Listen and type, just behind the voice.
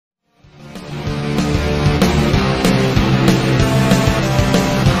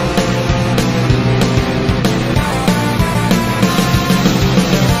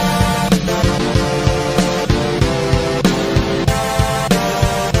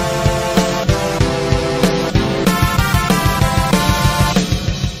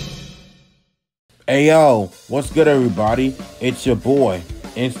Hey yo, what's good everybody? It's your boy,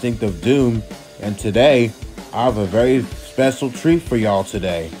 Instinct of Doom, and today I have a very special treat for y'all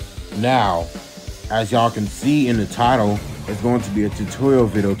today. Now, as y'all can see in the title, it's going to be a tutorial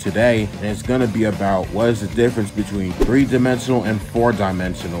video today, and it's going to be about what is the difference between 3-dimensional and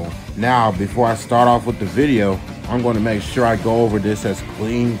 4-dimensional. Now, before I start off with the video, I'm going to make sure I go over this as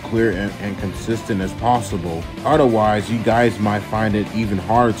clean, clear, and consistent as possible. Otherwise, you guys might find it even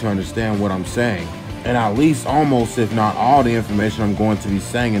harder to understand what I'm saying. And at least almost, if not all, the information I'm going to be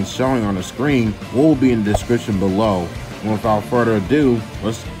saying and showing on the screen will be in the description below. And without further ado,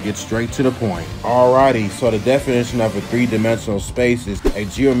 let's get straight to the point. Alrighty, so the definition of a 3-dimensional space is a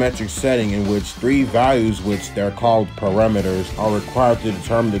geometric setting in which 3 values, which they're called parameters, are required to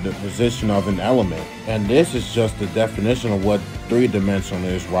determine the position of an element. And this is just the definition of what 3-dimensional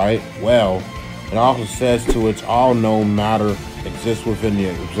is, right? Well, it also says to which all known matter exists within the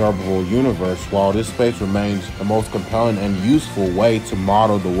observable universe. While this space remains the most compelling and useful way to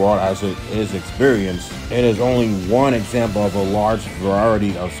model the world as it is experienced, it is only one example of a large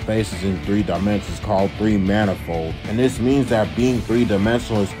variety of spaces in 3 dimensions called 3-manifold. And this means that being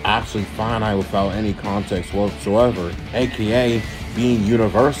 3-dimensional is actually finite without any context whatsoever, aka being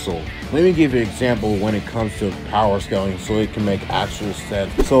universal. Let me give you an example when it comes to power scaling so it can make actual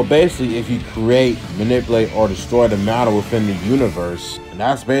sense. So basically, if you create, manipulate, or destroy the matter within the universe, and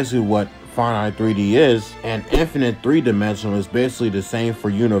that's basically what finite 3D is, and infinite 3-dimensional is basically the same for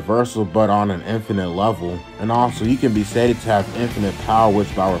universal but on an infinite level. And also, you can be stated to have infinite power,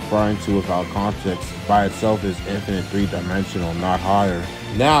 which by referring to without context by itself is infinite 3-dimensional, not higher.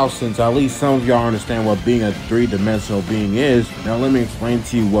 Now, since at least some of y'all understand what being a 3-dimensional being is, now let me explain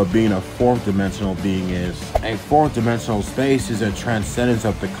to you what being a 4th-dimensional being is. A 4th-dimensional space is a transcendence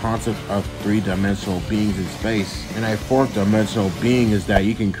of the concept of 3-dimensional beings in space. And a 4th-dimensional being is that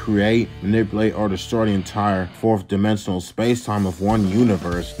you can create, manipulate, or destroy the entire 4th-dimensional space-time of one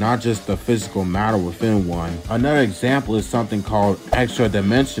universe, not just the physical matter within one. Another example is something called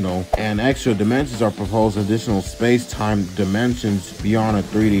extra-dimensional, and extra dimensions are proposed additional space-time dimensions beyond a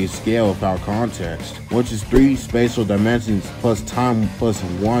 3D scale without context, which is 3 spatial dimensions plus time plus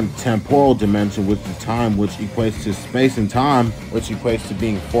 1 temporal dimension, which is time, which equates to space and time, which equates to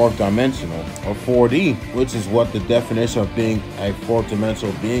being 4th dimensional, or 4D, which is what the definition of being a 4th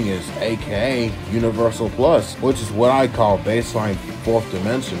dimensional being is, aka universal plus, which is what I call baseline 4th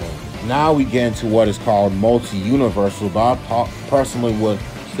dimensional. Now we get into what is called multi-universal, but I personally would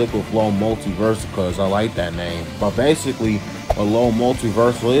stick with low multiversal because I like that name. But basically, a low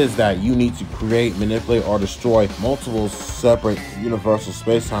multiversal is that you need to create, manipulate, or destroy multiple separate universal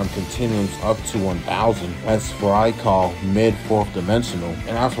space-time continuums up to 1000. That's what I call mid-4th dimensional.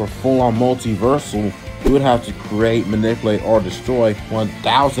 And as for full-on multiversal, you would have to create, manipulate, or destroy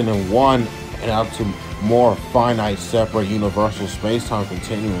 1001 and up to more finite separate universal space-time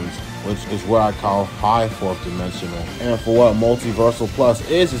continuums, which is what I call high 4th dimensional. And for what multiversal plus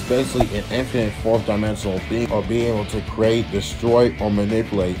is basically an infinite 4th dimensional being, or being able to create, destroy, or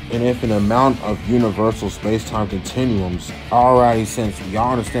manipulate an infinite amount of universal space-time continuums. Alrighty, since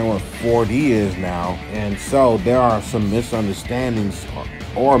y'all understand what 4D is now, and so there are some misunderstandings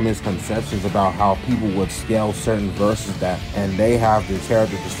or misconceptions about how people would scale certain verses that, and they have the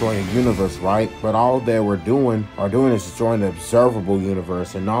character destroying the universe, right? But all they are doing is destroying the observable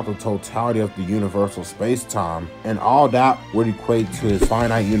universe and not the totality of the universal space-time. And all that would equate to is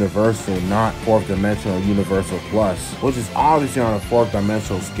finite universal, not 4th dimensional universal plus, which is obviously on a 4th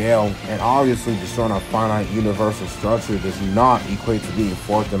dimensional scale, and obviously destroying a finite universal structure does not equate to being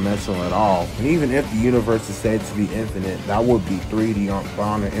 4th dimensional at all. And even if the universe is said to be infinite, that would be 3D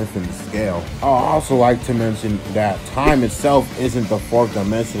on an infinite scale. I'd also like to mention that time itself isn't the 4th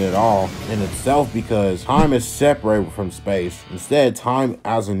dimension at all in itself, because time is separated from space. Instead, time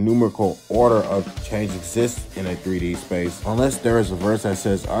as a numerical order of change exists in a 3D space. Unless there is a verse that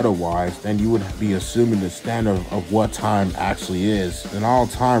says otherwise, then you would be assuming the standard of what time actually is. And all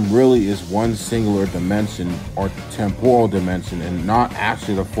time really is one singular dimension or temporal dimension, and not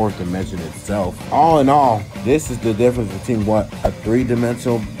actually the 4th dimension itself. All in all, this is the difference between what a 3-dimensional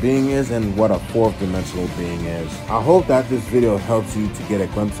being is and what a 4th dimensional being is. I hope that this video helps you to get a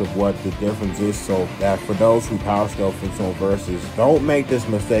glimpse of what the difference is, so that for those who power scale fictional verses, don't make this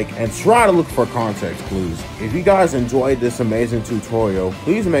mistake and try to look for context clues. If you guys enjoyed this amazing tutorial,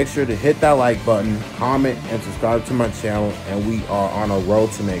 please make sure to hit that like button, comment, and subscribe to my channel, and we are on a road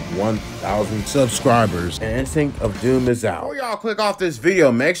to make 1,000 subscribers. And Instinct of Doom is out. Before y'all click off this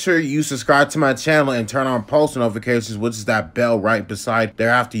video, make sure you subscribe to my channel and turn on post notifications, which is that bell right beside notified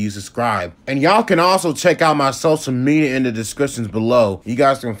thereafter you subscribe. And y'all can also check out my social media in the descriptions below. You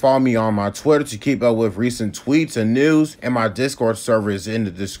guys can follow me on my Twitter to keep up with recent tweets and news, and my Discord server is in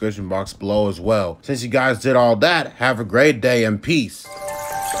the description box below as well. Since you guys did all that, have a great day and peace.